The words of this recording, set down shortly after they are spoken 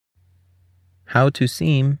how to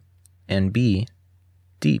seem and be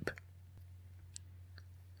deep.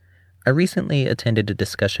 I recently attended a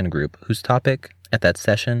discussion group whose topic at that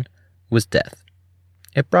session was death.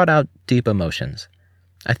 It brought out deep emotions.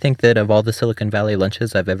 I think that of all the Silicon Valley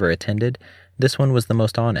lunches I've ever attended, this one was the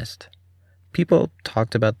most honest. People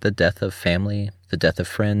talked about the death of family, the death of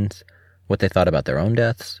friends, what they thought about their own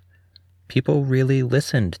deaths. People really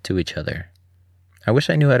listened to each other. I wish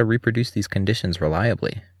I knew how to reproduce these conditions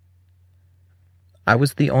reliably. I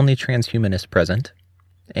was the only transhumanist present,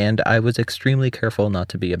 and I was extremely careful not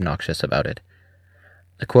to be obnoxious about it.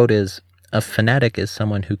 The quote is, "A fanatic is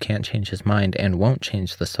someone who can't change his mind and won't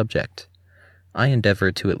change the subject. I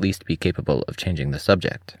endeavor to at least be capable of changing the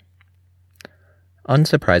subject."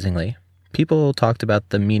 Unsurprisingly, people talked about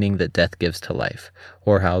the meaning that death gives to life,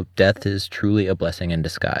 or how death is truly a blessing in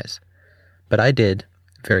disguise. But I did,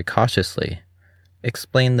 very cautiously,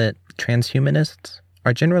 explain that transhumanists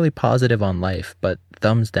are generally positive on life, but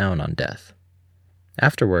thumbs down on death.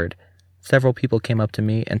 Afterward, several people came up to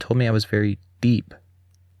me and told me I was very deep.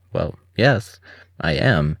 Well, yes, I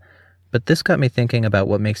am, but this got me thinking about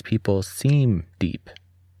what makes people seem deep.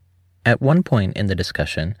 At one point in the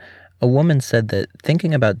discussion, a woman said that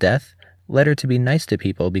thinking about death led her to be nice to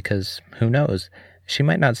people because, who knows, she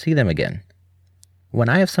might not see them again. "When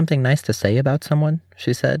I have something nice to say about someone,"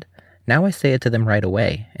 she said, "now I say it to them right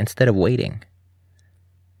away, instead of waiting."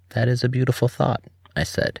 "That is a beautiful thought," I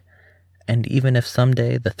said, "and even if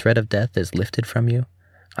someday the threat of death is lifted from you,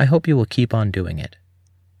 I hope you will keep on doing it."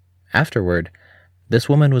 Afterward, this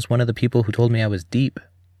woman was one of the people who told me I was deep.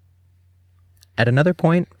 At another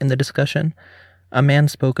point in the discussion, a man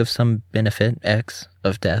spoke of some benefit X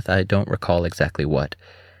of death, I don't recall exactly what,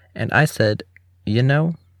 and I said, "You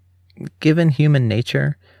know, given human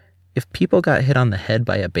nature, if people got hit on the head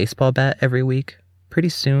by a baseball bat every week, pretty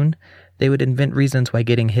soon they would invent reasons why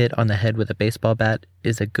getting hit on the head with a baseball bat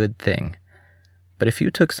is a good thing. But if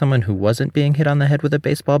you took someone who wasn't being hit on the head with a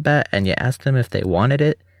baseball bat and you asked them if they wanted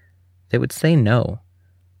it, they would say no.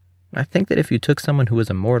 I think that if you took someone who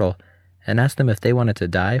was immortal and asked them if they wanted to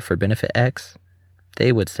die for benefit X,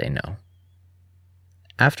 they would say no."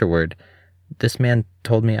 Afterward, this man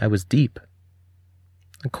told me I was deep.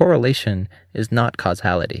 A correlation is not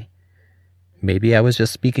causality. Maybe I was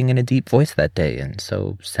just speaking in a deep voice that day and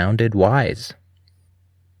so sounded wise.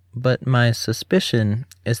 But my suspicion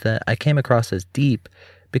is that I came across as deep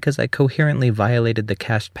because I coherently violated the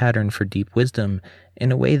cached pattern for deep wisdom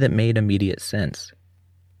in a way that made immediate sense.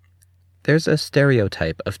 There's a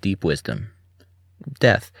stereotype of deep wisdom.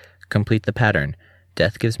 Death, complete the pattern.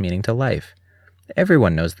 Death gives meaning to life.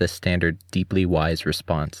 Everyone knows this standard deeply wise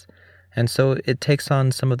response, and so it takes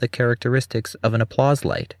on some of the characteristics of an applause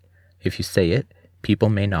light. If you say it, people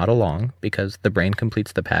may nod along because the brain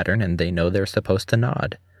completes the pattern and they know they're supposed to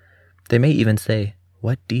nod. They may even say,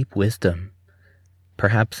 "What deep wisdom,"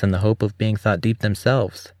 perhaps in the hope of being thought deep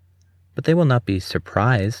themselves. But they will not be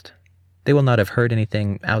surprised. They will not have heard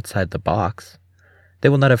anything outside the box. They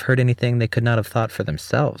will not have heard anything they could not have thought for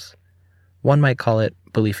themselves. One might call it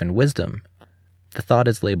belief in wisdom. The thought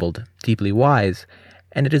is labeled deeply wise,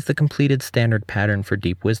 and it is the completed standard pattern for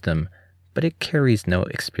deep wisdom, but it carries no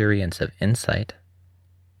experience of insight.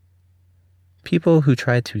 People who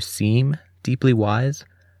try to seem deeply wise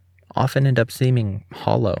often end up seeming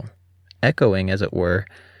hollow, echoing, as it were,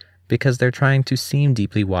 because they're trying to seem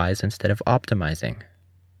deeply wise instead of optimizing.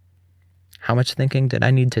 How much thinking did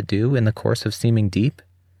I need to do in the course of seeming deep?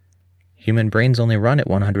 Human brains only run at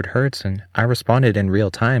 100 hertz, and I responded in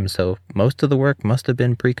real time, so most of the work must have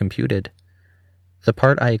been pre-computed. The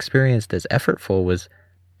part I experienced as effortful was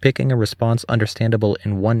picking a response understandable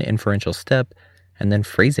in one inferential step and then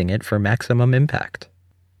phrasing it for maximum impact.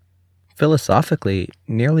 Philosophically,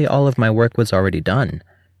 nearly all of my work was already done.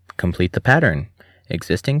 Complete the pattern.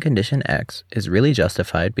 Existing condition X is really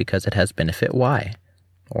justified because it has benefit Y,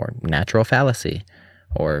 or natural fallacy,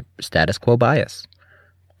 or status quo bias.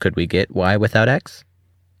 Could we get Y without X?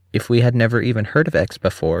 If we had never even heard of X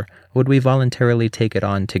before, would we voluntarily take it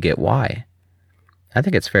on to get Y? I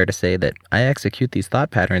think it's fair to say that I execute these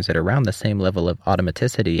thought patterns at around the same level of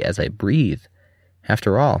automaticity as I breathe.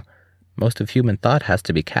 After all, most of human thought has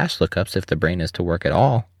to be cache lookups if the brain is to work at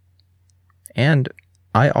all. And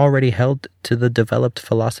I already held to the developed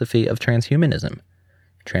philosophy of transhumanism.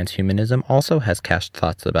 Transhumanism also has cached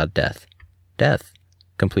thoughts about death. Death.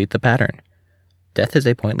 Complete the pattern. Death is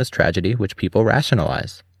a pointless tragedy which people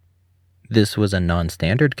rationalize. This was a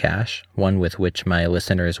non-standard cache, one with which my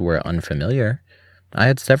listeners were unfamiliar. I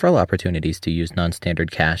had several opportunities to use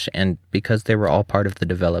non-standard cache, and because they were all part of the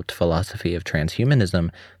developed philosophy of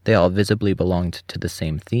transhumanism, they all visibly belonged to the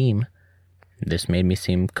same theme. This made me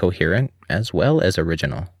seem coherent as well as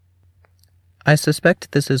original. I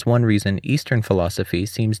suspect this is one reason Eastern philosophy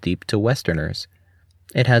seems deep to Westerners.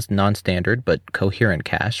 It has non-standard but coherent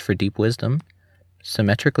cache for deep wisdom.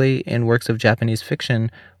 Symmetrically, in works of Japanese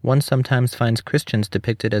fiction, one sometimes finds Christians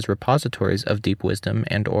depicted as repositories of deep wisdom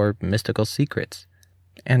and/or mystical secrets,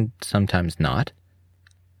 and sometimes not.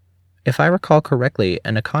 If I recall correctly,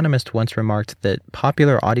 an economist once remarked that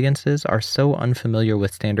popular audiences are so unfamiliar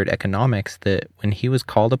with standard economics that when he was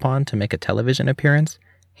called upon to make a television appearance,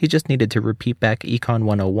 he just needed to repeat back Econ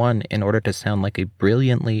 101 in order to sound like a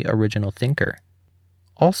brilliantly original thinker.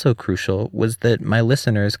 Also crucial was that my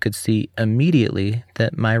listeners could see immediately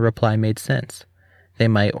that my reply made sense. They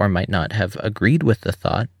might or might not have agreed with the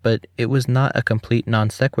thought, but it was not a complete non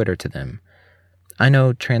sequitur to them. I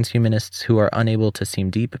know transhumanists who are unable to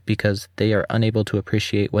seem deep because they are unable to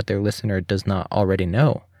appreciate what their listener does not already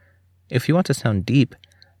know. If you want to sound deep,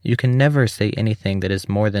 you can never say anything that is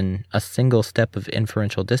more than a single step of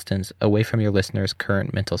inferential distance away from your listener's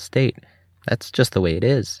current mental state. That's just the way it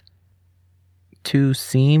is. To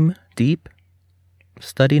seem deep,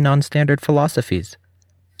 study non-standard philosophies.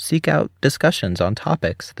 Seek out discussions on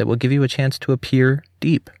topics that will give you a chance to appear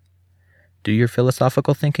deep. Do your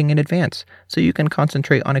philosophical thinking in advance so you can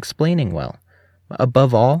concentrate on explaining well.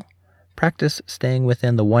 Above all, practice staying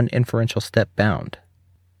within the one inferential step bound.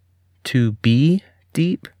 To be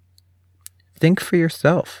deep, think for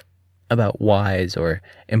yourself about wise or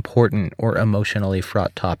important or emotionally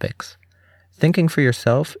fraught topics. Thinking for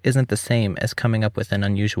yourself isn't the same as coming up with an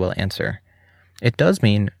unusual answer. It does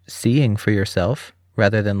mean seeing for yourself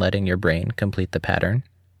rather than letting your brain complete the pattern.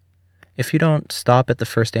 If you don't stop at the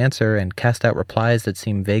first answer and cast out replies that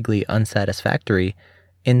seem vaguely unsatisfactory,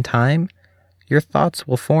 in time, your thoughts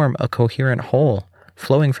will form a coherent whole,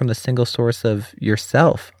 flowing from the single source of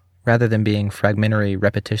yourself, rather than being fragmentary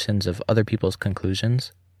repetitions of other people's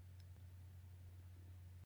conclusions.